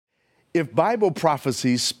If Bible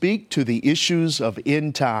prophecies speak to the issues of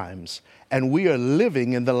end times, and we are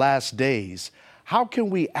living in the last days, how can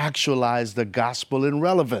we actualize the gospel in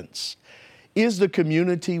relevance? Is the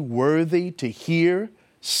community worthy to hear,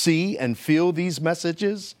 see, and feel these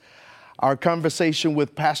messages? Our conversation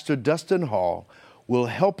with Pastor Dustin Hall will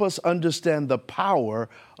help us understand the power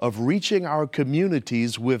of reaching our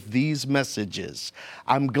communities with these messages.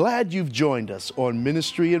 I'm glad you've joined us on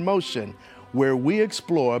Ministry in Motion, where we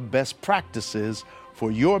explore best practices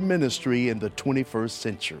for your ministry in the 21st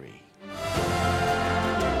century.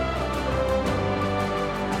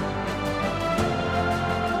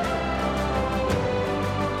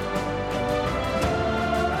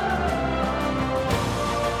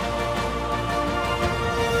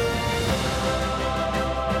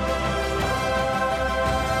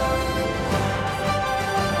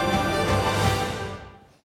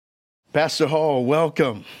 Pastor Hall,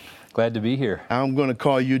 welcome. Glad to be here. I'm going to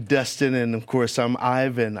call you Dustin, and of course, I'm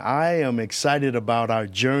Ivan. I am excited about our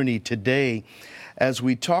journey today as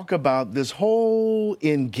we talk about this whole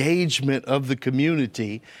engagement of the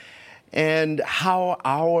community and how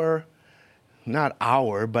how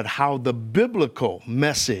the biblical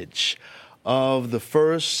message of the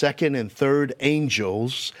first, second, and third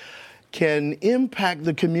angels can impact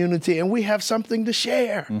the community, and we have something to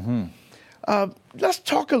share. Let's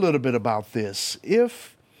talk a little bit about this.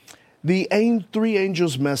 If the three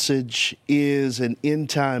angels message is an end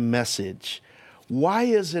time message, why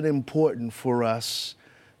is it important for us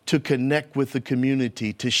to connect with the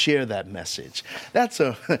community to share that message? That's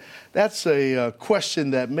a question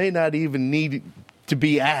that may not even need to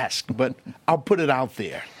be asked, but I'll put it out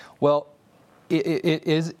there. Well, it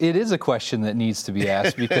is a question that needs to be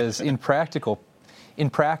asked because in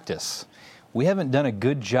practice, we haven't done a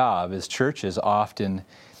good job as churches often.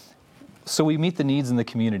 So we meet the needs in the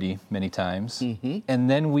community many times, and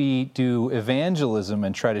then we do evangelism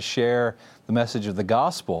and try to share the message of the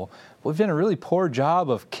gospel. We've done a really poor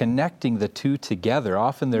job of connecting the two together.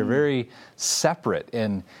 Often they're very separate.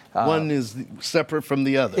 And one is separate from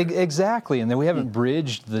the other. Exactly, and then we haven't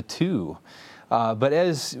bridged the two. But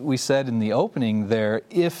as we said in the opening there,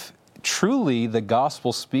 if truly the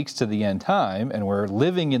gospel speaks to the end time, and we're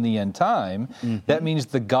living in the end time, that means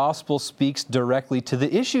the gospel speaks directly to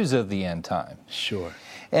the issues of the end time. Sure.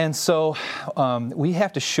 And so we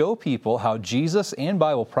have to show people how Jesus and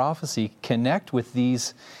Bible prophecy connect with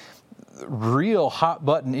these real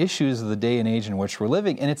hot-button issues of the day and age in which we're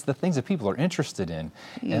living, and it's the things that people are interested in.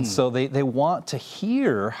 And so they want to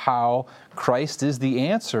hear how Christ is the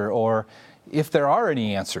answer, or if there are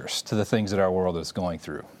any answers to the things that our world is going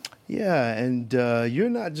through. Yeah, and you're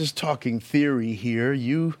not just talking theory here.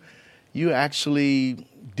 You actually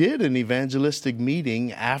did an evangelistic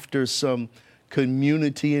meeting after some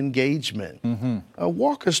community engagement.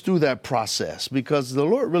 Walk us through that process, because the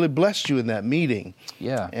Lord really blessed you in that meeting.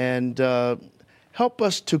 Yeah. And help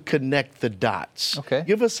us to connect the dots. Okay.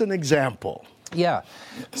 Give us an example. Yeah.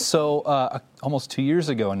 So almost 2 years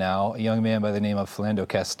ago now, a young man by the name of Philando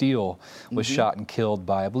Castile was shot and killed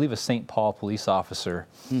by, I believe, a St. Paul police officer.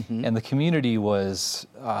 And the community was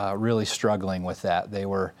really struggling with that. They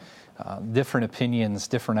were different opinions,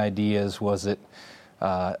 different ideas. Was it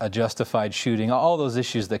a justified shooting? All those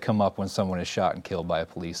issues that come up when someone is shot and killed by a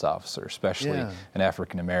police officer, especially an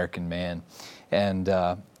African-American man. And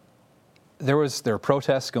there were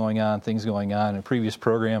protests going on, things going on. In a previous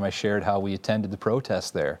program, I shared how we attended the protests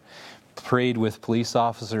there, prayed with police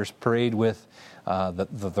officers, prayed with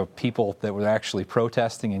the people that were actually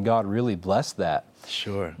protesting, and God really blessed that.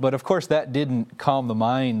 Sure. But of course, that didn't calm the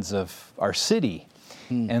minds of our city.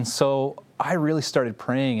 And so I really started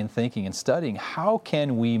praying and thinking and studying, how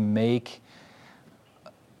can we make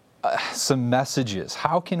some messages?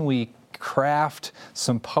 How can we craft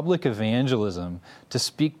some public evangelism to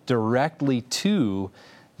speak directly to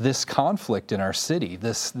this conflict in our city,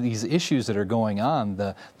 these issues that are going on,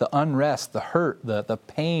 the unrest, the hurt, the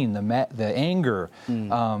pain, the anger,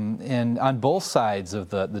 and on both sides of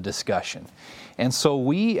the discussion. And so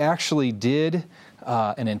we actually did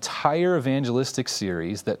an entire evangelistic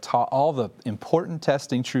series that taught all the important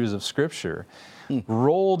testing truths of Scripture,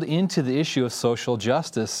 rolled into the issue of social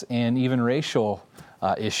justice and even racial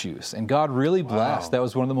issues. And God really blessed. Wow. That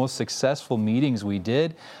was one of the most successful meetings we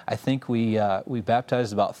did. I think we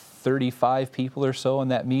baptized about 35 people or so in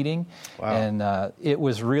that meeting. Wow. And it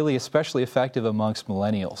was really especially effective amongst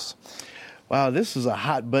millennials. Wow, this is a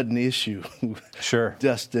hot button issue, Sure.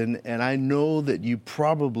 Dustin, and I know that you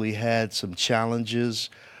probably had some challenges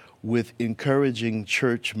with encouraging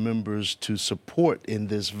church members to support in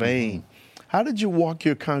this vein. How did you walk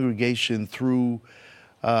your congregation through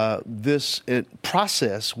this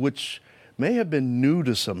process, which may have been new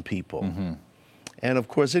to some people. Mm-hmm. And of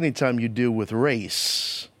course, anytime you deal with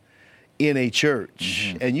race in a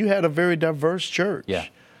church, and you had a very diverse church. Yeah.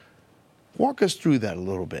 Walk us through that a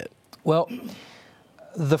little bit. Well,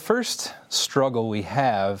 the first struggle we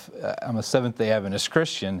have, I'm a Seventh-day Adventist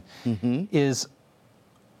Christian, is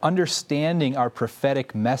understanding our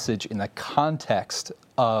prophetic message in the context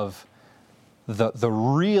of the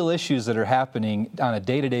real issues that are happening on a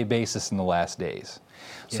day-to-day basis in the last days.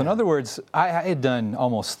 So in other words, I had done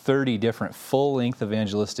almost 30 different full-length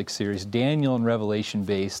evangelistic series, Daniel and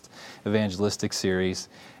Revelation-based evangelistic series,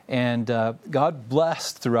 and God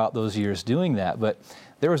blessed throughout those years doing that. But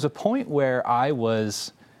there was a point where I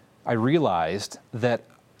realized that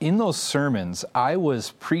in those sermons, I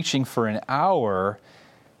was preaching for an hour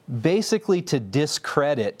basically to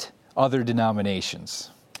discredit other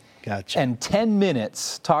denominations. Gotcha. And 10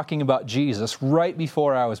 minutes talking about Jesus right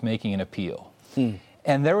before I was making an appeal.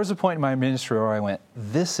 And there was a point in my ministry where I went,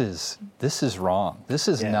 this is wrong. This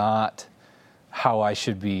is not how I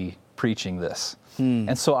should be preaching this.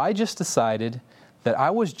 And so I just decided that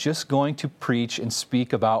I was just going to preach and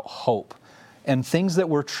speak about hope and things that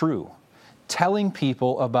were true, telling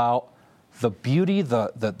people about the beauty,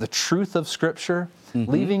 the truth of Scripture,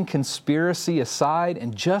 leaving conspiracy aside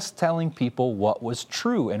and just telling people what was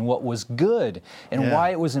true and what was good and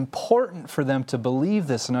why it was important for them to believe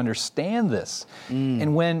this and understand this.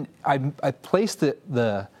 And when I placed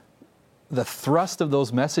the thrust of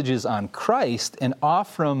those messages on Christ and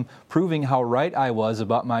off from proving how right I was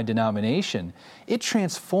about my denomination, it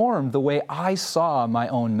transformed the way I saw my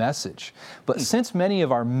own message. But since many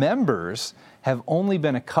of our members have only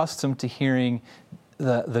been accustomed to hearing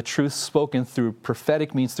the truth spoken through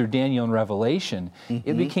prophetic means, through Daniel and Revelation,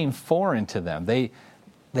 it became foreign to them. They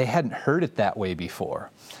hadn't heard it that way before.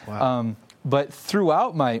 Wow. But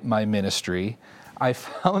throughout my ministry, I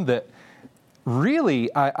found that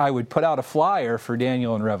really I would put out a flyer for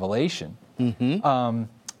Daniel and Revelation. And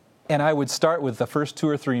I would start with the first 2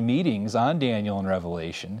 or 3 meetings on Daniel and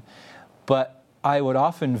Revelation, but I would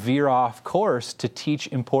often veer off course to teach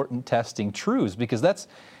important testing truths, because that's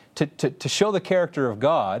to show the character of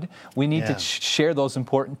God, we need to share those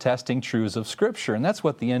important testing truths of Scripture, and that's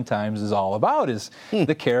what the end times is all about, is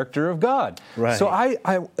the character of God. Right. So I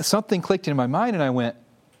something clicked in my mind, and I went,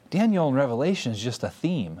 Daniel and Revelation is just a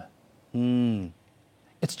theme.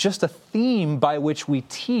 It's just a theme by which we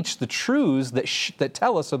teach the truths that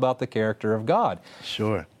tell us about the character of God.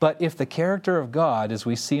 Sure. But if the character of God, as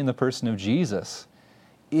we see in the person of Jesus,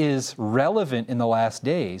 is relevant in the last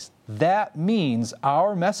days, that means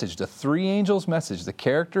our message, the 3 angels' message, the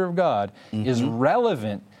character of God, is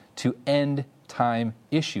relevant to end time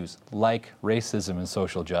issues like racism and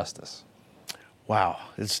social justice. Wow.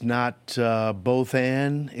 It's not both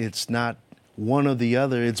and, it's not one or the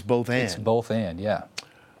other, it's both and. It's both and, yeah.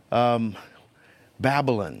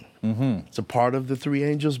 Babylon, it's a part of the 3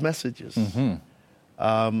 angels' messages.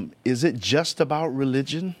 Is it just about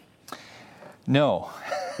religion? No.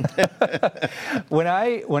 When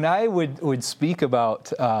I would speak about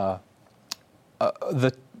the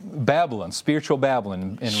Babylon, spiritual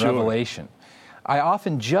Babylon in Revelation, I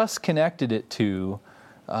often just connected it to,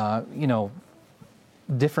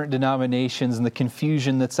 different denominations and the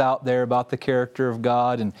confusion that's out there about the character of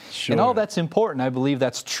God, and all that's important. I believe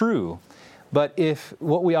that's true. But if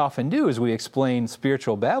what we often do is we explain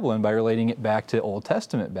spiritual Babylon by relating it back to Old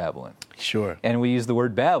Testament Babylon. Sure. And we use the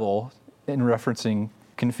word Babel in referencing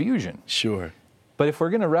confusion. Sure. But if we're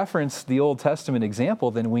going to reference the Old Testament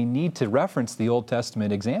example, then we need to reference the Old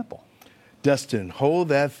Testament example. Dustin, hold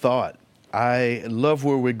that thought. I love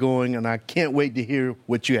where we're going, and I can't wait to hear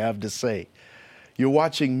what you have to say. You're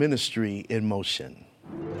watching Ministry in Motion.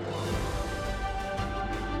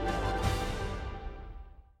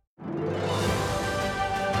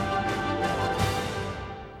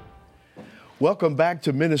 Welcome back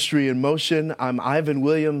to Ministry in Motion. I'm Ivan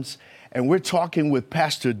Williams, and we're talking with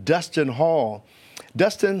Pastor Dustin Hall.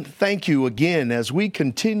 Dustin, thank you again as we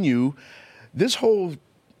continue this whole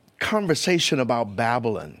conversation about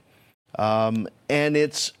Babylon and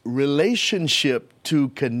its relationship to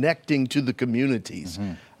connecting to the communities.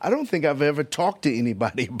 I don't think I've ever talked to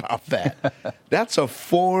anybody about that. That's a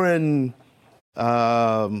foreign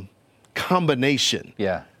combination.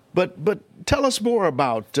 Yeah. But tell us more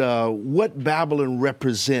about what Babylon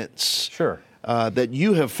represents. Sure. That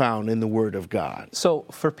you have found in the Word of God. So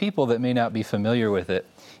for people that may not be familiar with it,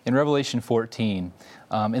 in Revelation 14,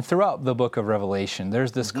 and throughout the book of Revelation,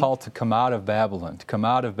 there's this call to come out of Babylon, to come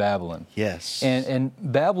out of Babylon. Yes. And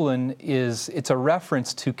Babylon it's a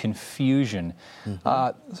reference to confusion,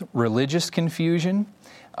 religious confusion,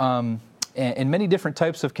 and many different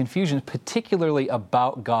types of confusion, particularly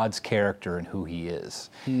about God's character and who He is.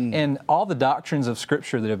 And all the doctrines of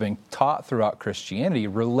Scripture that have been taught throughout Christianity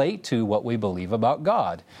relate to what we believe about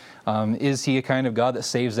God. Is He a kind of God that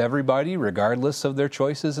saves everybody regardless of their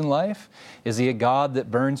choices in life? Is He a God that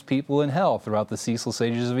burns people in hell throughout the ceaseless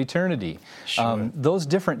ages of eternity? Sure. Those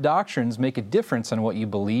different doctrines make a difference in what you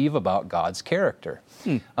believe about God's character.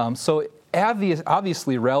 So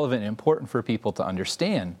obviously relevant and important for people to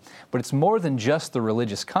understand, but it's more than just the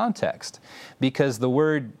religious context, because the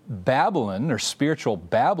word Babylon, or spiritual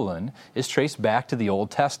Babylon, is traced back to the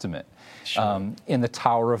Old Testament. Sure. In the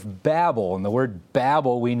Tower of Babel, and the word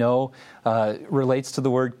Babel we know relates to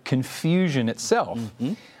the word confusion itself.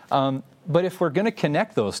 But if we're going to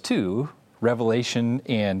connect those two, Revelation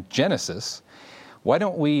and Genesis, why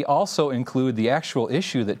don't we also include the actual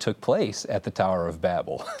issue that took place at the Tower of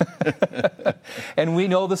Babel? And we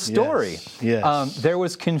know the story. Yes. There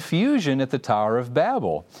was confusion at the Tower of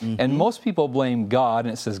Babel. And most people blame God,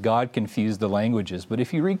 and it says God confused the languages. But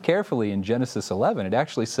if you read carefully in Genesis 11, it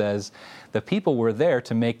actually says the people were there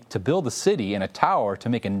to build a city and a tower to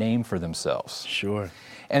make a name for themselves. Sure.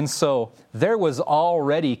 And so there was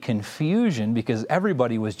already confusion because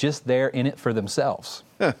everybody was just there in it for themselves.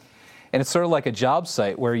 And it's sort of like a job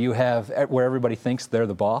site where everybody thinks they're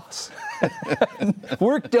the boss.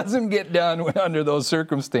 Work doesn't get done under those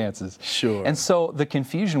circumstances. Sure. And so the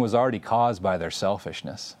confusion was already caused by their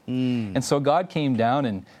selfishness. And so God came down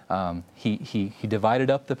and he divided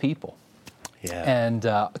up the people. Yeah.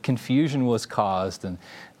 And confusion was caused, and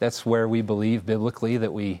that's where we believe biblically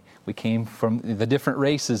that we came from, the different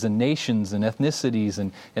races and nations and ethnicities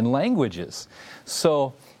and languages.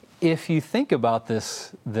 So if you think about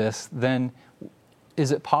this, then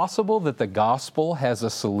is it possible that the gospel has a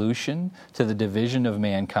solution to the division of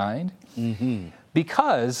mankind?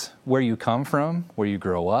 Because where you come from, where you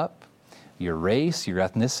grow up, your race, your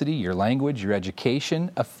ethnicity, your language, your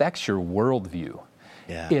education affects your worldview.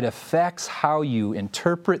 Yeah. It affects how you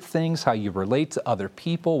interpret things, how you relate to other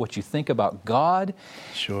people, what you think about God.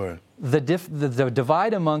 Sure. The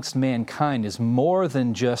divide amongst mankind is more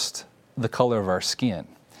than just the color of our skin.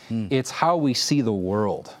 It's how we see the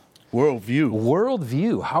world.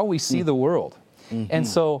 Worldview, how we see the world. And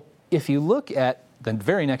so if you look at the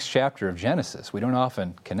very next chapter of Genesis, we don't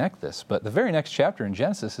often connect this, but the very next chapter in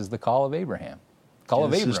Genesis is the call of Abraham.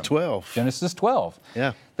 Genesis 12. Genesis 12.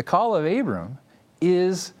 Yeah. The call of Abram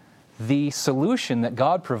is the solution that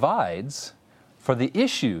God provides for the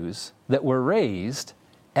issues that were raised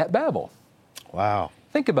at Babel. Wow.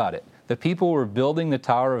 Think about it. The people were building the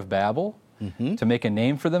Tower of Babel to make a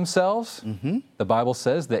name for themselves. The Bible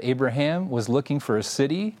says that Abraham was looking for a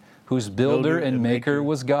city whose builder and maker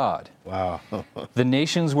was God. Wow. The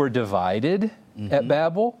nations were divided at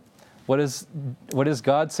Babel. What does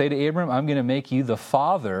God say to Abram? I'm going to make you the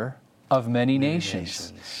father of many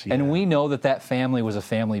nations. Yeah. And we know that family was a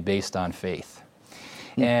family based on faith.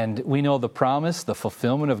 And we know the promise, the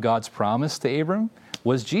fulfillment of God's promise to Abram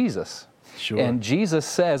was Jesus. Sure. And Jesus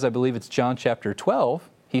says, I believe it's John chapter 12,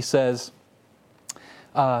 he says,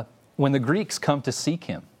 when the Greeks come to seek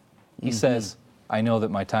him, he says, I know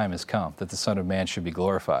that my time has come, that the Son of Man should be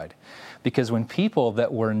glorified. Because when people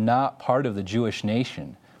that were not part of the Jewish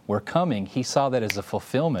nation were coming, he saw that as a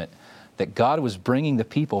fulfillment, that God was bringing the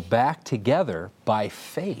people back together by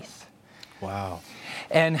faith. Wow.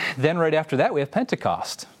 And then right after that, we have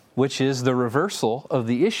Pentecost, which is the reversal of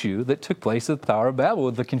the issue that took place at the Tower of Babel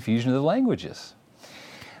with the confusion of the languages.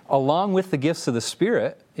 Along with the gifts of the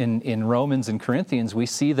Spirit, in Romans and Corinthians, we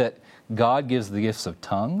see that God gives the gifts of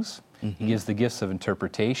tongues, He gives the gifts of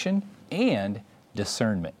interpretation, and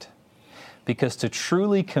discernment. Because to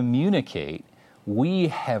truly communicate, we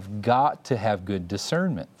have got to have good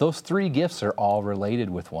discernment. Those three gifts are all related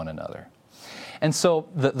with one another. And so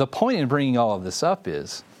the point in bringing all of this up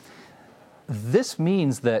is, this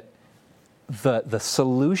means that the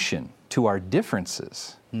solution to our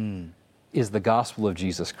differences is the gospel of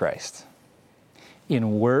Jesus Christ.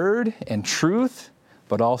 In word and truth,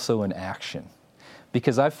 but also in action.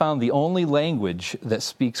 Because I've found the only language that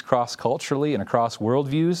speaks cross-culturally and across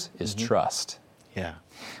worldviews is trust. Yeah.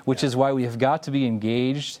 Which is why we have got to be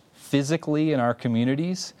engaged physically in our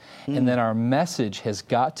communities, and then our message has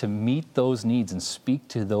got to meet those needs and speak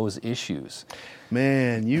to those issues.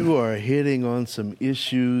 Man, you are hitting on some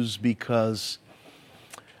issues, because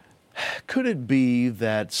could it be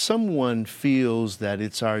that someone feels that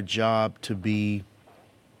it's our job to be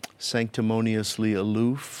sanctimoniously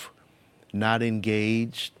aloof, not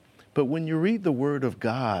engaged? But when you read the Word of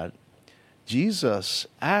God, Jesus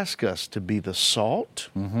asks us to be the salt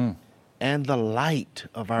and the light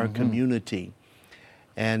of our community.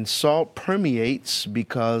 And salt permeates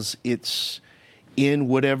because it's in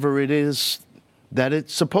whatever it is that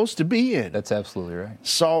it's supposed to be in. That's absolutely right.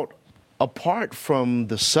 Salt, apart from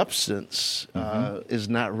the substance, is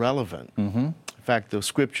not relevant. In fact, the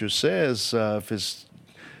scripture says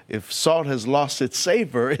if salt has lost its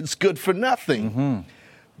savor, it's good for nothing.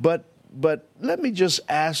 But let me just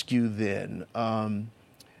ask you then,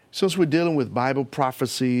 since we're dealing with Bible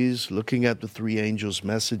prophecies, looking at the three angels'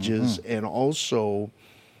 messages, and also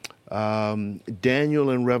Daniel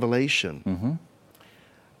and Revelation,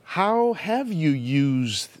 how have you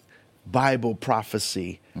used Bible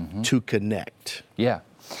prophecy to connect? Yeah.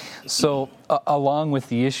 So along with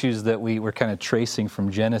the issues that we were kind of tracing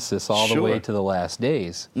from Genesis all the way to the last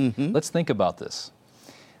days, let's think about this.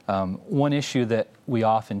 One issue that we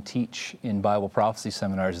often teach in Bible prophecy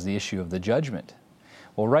seminars is the issue of the judgment.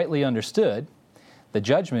 Well, rightly understood, the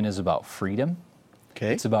judgment is about freedom.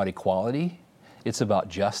 It's about equality. It's about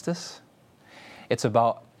justice. It's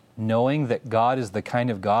about knowing that God is the kind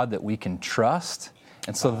of God that we can trust.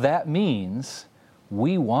 And so that means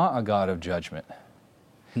we want a God of judgment.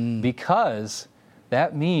 Because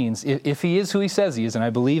that means if He is who He says He is, and I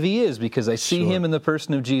believe He is because I see Him in the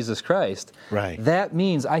person of Jesus Christ, that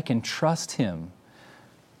means I can trust Him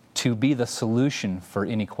to be the solution for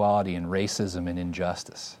inequality and racism and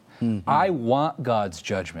injustice. I want God's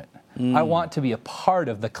judgment. I want to be a part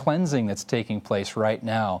of the cleansing that's taking place right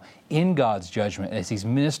now in God's judgment as He's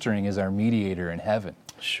ministering as our mediator in heaven.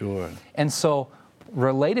 And so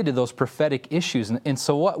related to those prophetic issues, and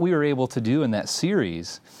so what we were able to do in that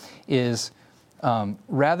series is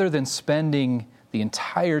rather than spending the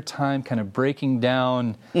entire time kind of breaking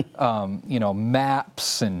down,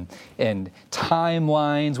 maps and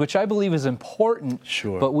timelines, which I believe is important.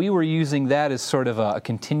 But we were using that as sort of a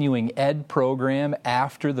continuing ed program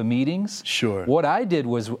after the meetings. What I did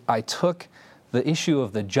was I took the issue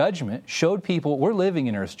of the judgment, showed people we're living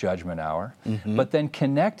in Earth's judgment hour, but then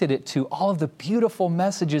connected it to all of the beautiful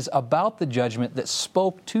messages about the judgment that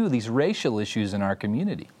spoke to these racial issues in our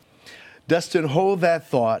community. Dustin, hold that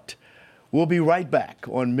thought. We'll be right back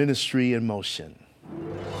on Ministry in Motion.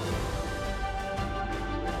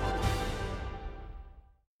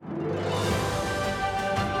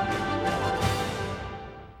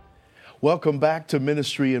 Welcome back to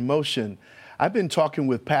Ministry in Motion. I've been talking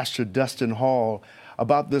with Pastor Dustin Hall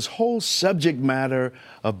about this whole subject matter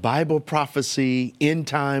of Bible prophecy, end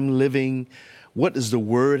time living. What does the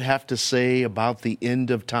Word have to say about the end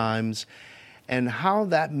of times, and how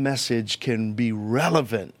that message can be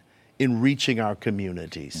relevant in reaching our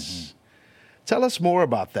communities. Tell us more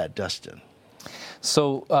about that, Dustin.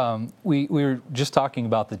 So we were just talking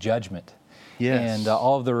about the judgment and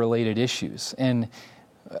all of the related issues. And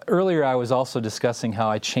earlier I was also discussing how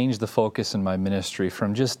I changed the focus in my ministry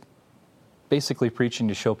from just basically preaching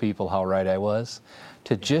to show people how right I was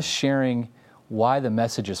to just sharing why the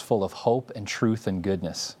message is full of hope and truth and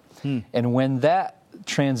goodness. And when that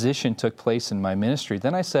transition took place in my ministry,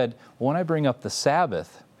 then I said, well, when I bring up the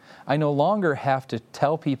Sabbath, I no longer have to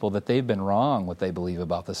tell people that they've been wrong what they believe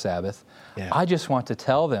about the Sabbath. I just want to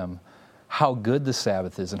tell them how good the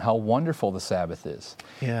Sabbath is and how wonderful the Sabbath is.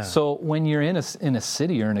 So when you're in a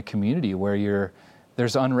city or in a community where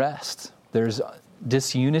there's unrest, there's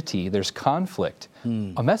disunity, there's conflict,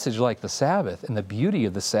 a message like the Sabbath and the beauty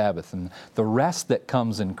of the Sabbath and the rest that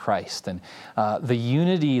comes in Christ and the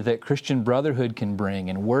unity that Christian brotherhood can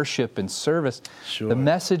bring and worship and service, the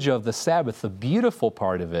message of the Sabbath, the beautiful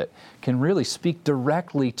part of it, can really speak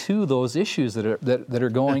directly to those issues that are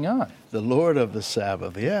going on. The Lord of the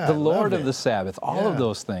Sabbath, the Lord of the Sabbath, all of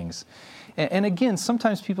those things. And again,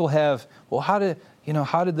 sometimes people have, well, how did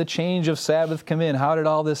the change of Sabbath come in? How did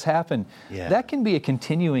all this happen? That can be a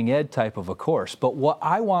continuing ed type of a course. But what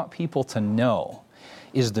I want people to know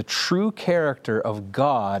is the true character of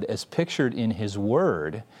God as pictured in His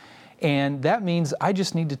Word. And that means I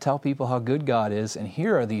just need to tell people how good God is. And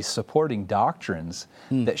here are these supporting doctrines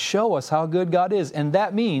that show us how good God is. And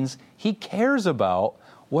that means He cares about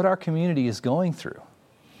what our community is going through.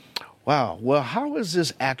 Wow. Well, how is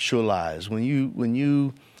this actualized when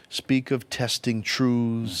you speak of testing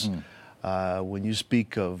truths, when you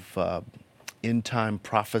speak of end-time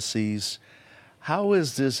prophecies? How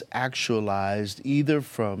is this actualized either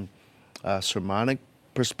from a sermonic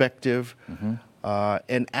perspective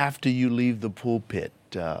and after you leave the pulpit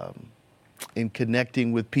in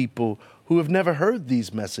connecting with people who have never heard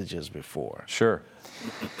these messages before?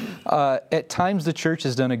 At times the church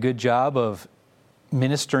has done a good job of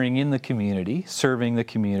ministering in the community, serving the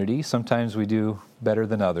community. Sometimes we do better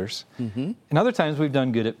than others. And other times we've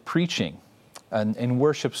done good at preaching and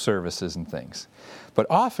worship services and things. But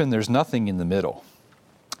often there's nothing in the middle.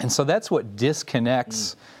 And so that's what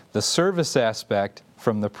disconnects the service aspect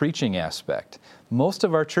from the preaching aspect. Most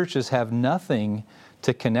of our churches have nothing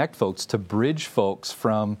to connect folks, to bridge folks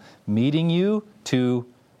from meeting you to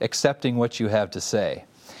accepting what you have to say.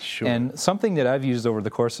 Sure. And something that I've used over the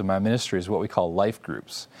course of my ministry is what we call life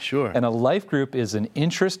groups. Sure. And a life group is an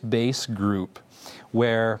interest-based group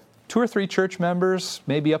where 2 or 3 church members,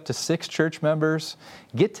 maybe up to 6 church members,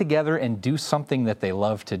 get together and do something that they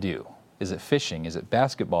love to do. Is it fishing? Is it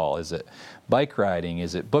basketball? Is it bike riding?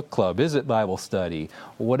 Is it book club? Is it Bible study?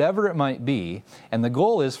 Whatever it might be. And the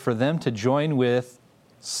goal is for them to join with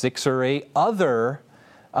 6 or 8 other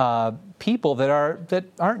people that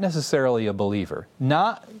aren't necessarily a believer.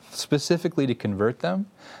 Not specifically to convert them,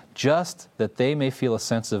 just that they may feel a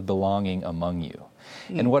sense of belonging among you.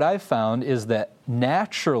 And what I've found is that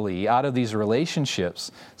naturally, out of these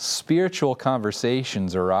relationships, spiritual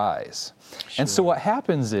conversations arise. Sure. And so what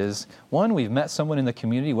happens is, one, we've met someone in the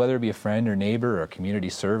community, whether it be a friend or neighbor or a community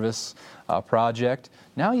service project.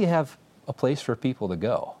 Now you have a place for people to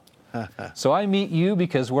go. So I meet you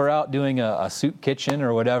because we're out doing a soup kitchen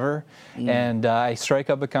or whatever, and I strike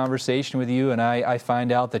up a conversation with you, and I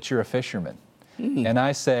find out that you're a fisherman. And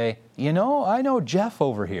I say, I know Jeff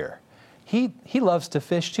over here. He loves to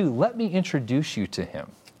fish too. Let me introduce you to him.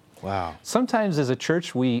 Wow. Sometimes as a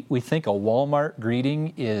church, we think a Walmart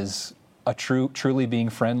greeting is a truly being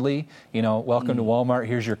friendly. Welcome to Walmart.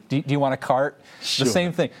 Here's your. Do you want a cart? Sure. The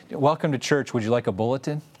same thing. Welcome to church. Would you like a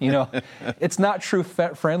bulletin? It's not true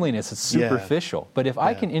friendliness. It's superficial. But if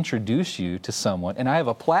I can introduce you to someone, and I have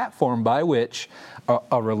a platform by which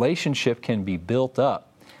a relationship can be built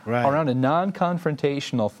up around a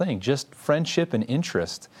non-confrontational thing, just friendship and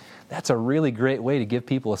interest. That's a really great way to give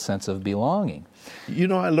people a sense of belonging.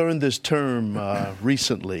 I learned this term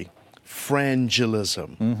recently.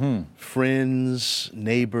 Frangelism. Friends,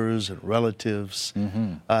 neighbors, and relatives.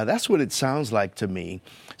 That's what it sounds like to me.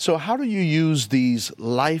 So how do you use these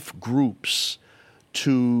life groups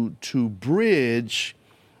to bridge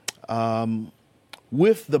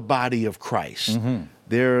with the body of Christ?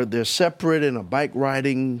 They're separate in a bike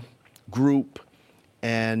riding group,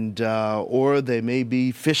 and or they may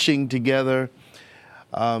be fishing together.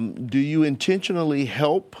 Do you intentionally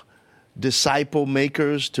help disciple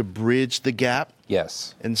makers to bridge the gap?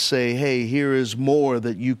 Yes. And say, hey, here is more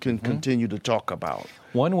that you can continue to talk about.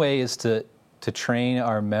 One way is to train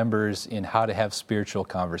our members in how to have spiritual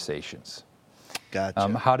conversations.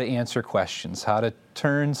 Gotcha. How to answer questions, how to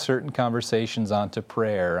turn certain conversations onto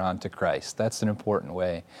prayer, onto Christ. That's an important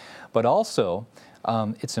way. But also,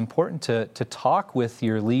 it's important to talk with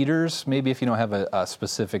your leaders, maybe if you don't have a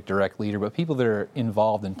specific direct leader, but people that are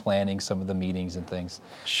involved in planning some of the meetings and things.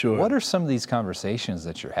 Sure. What are some of these conversations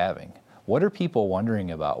that you're having? What are people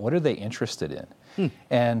wondering about? What are they interested in?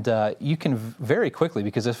 And you can very quickly,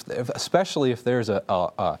 because especially if there's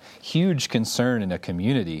a huge concern in a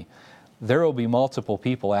community, there will be multiple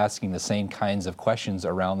people asking the same kinds of questions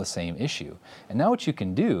around the same issue. And now what you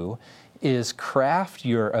can do is craft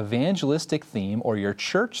your evangelistic theme or your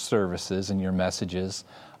church services and your messages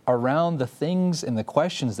around the things and the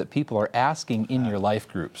questions that people are asking in your life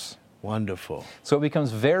groups. Wonderful. So it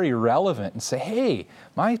becomes very relevant and say, hey,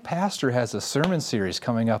 my pastor has a sermon series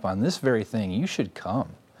coming up on this very thing. You should come.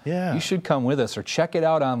 Yeah. You should come with us, or check it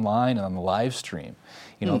out online on the live stream.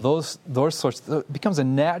 Those sorts, it becomes a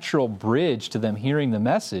natural bridge to them hearing the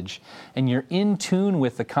message, and you're in tune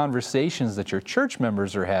with the conversations that your church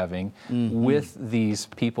members are having with these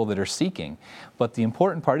people that are seeking. But the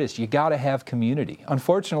important part is you got to have community.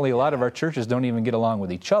 Unfortunately, a lot of our churches don't even get along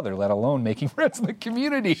with each other, let alone making friends in the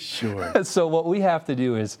community. Sure. So what we have to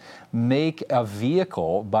do is make a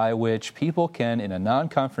vehicle by which people can, in a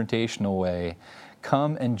non-confrontational way,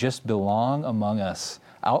 come and just belong among us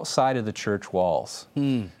outside of the church walls.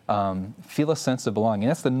 Feel a sense of belonging.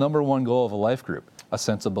 That's the number one goal of a life group, a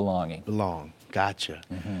sense of belonging. Belong. Gotcha.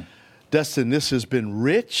 Dustin, this has been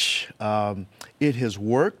rich. It has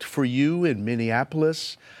worked for you in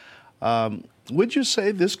Minneapolis. Would you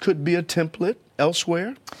say this could be a template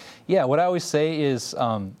elsewhere? Yeah, what I always say is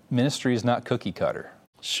ministry is not cookie cutter.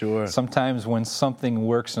 Sure. Sometimes when something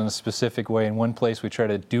works in a specific way in one place, we try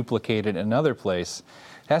to duplicate it in another place.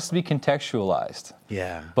 It has to be contextualized.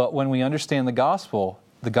 Yeah. But when we understand the gospel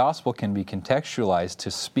can be contextualized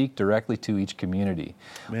to speak directly to each community.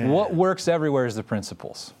 Man. What works everywhere is the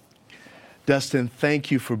principles. Dustin,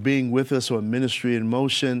 thank you for being with us on Ministry in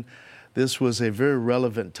Motion. This was a very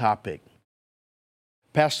relevant topic.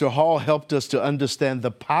 Pastor Hall helped us to understand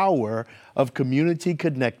the power of community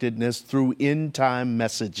connectedness through end-time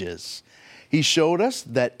messages. He showed us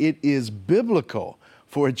that it is biblical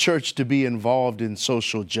for a church to be involved in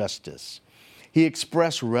social justice. He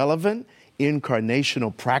expressed relevant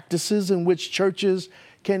incarnational practices in which churches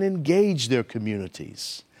can engage their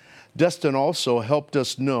communities. Dustin also helped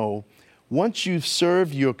us know once you've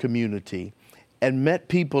served your community and met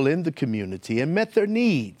people in the community and met their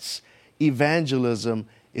needs, evangelism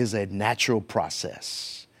is a natural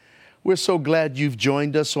process. We're so glad you've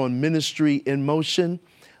joined us on Ministry in Motion.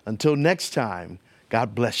 Until next time,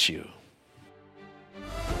 God bless you.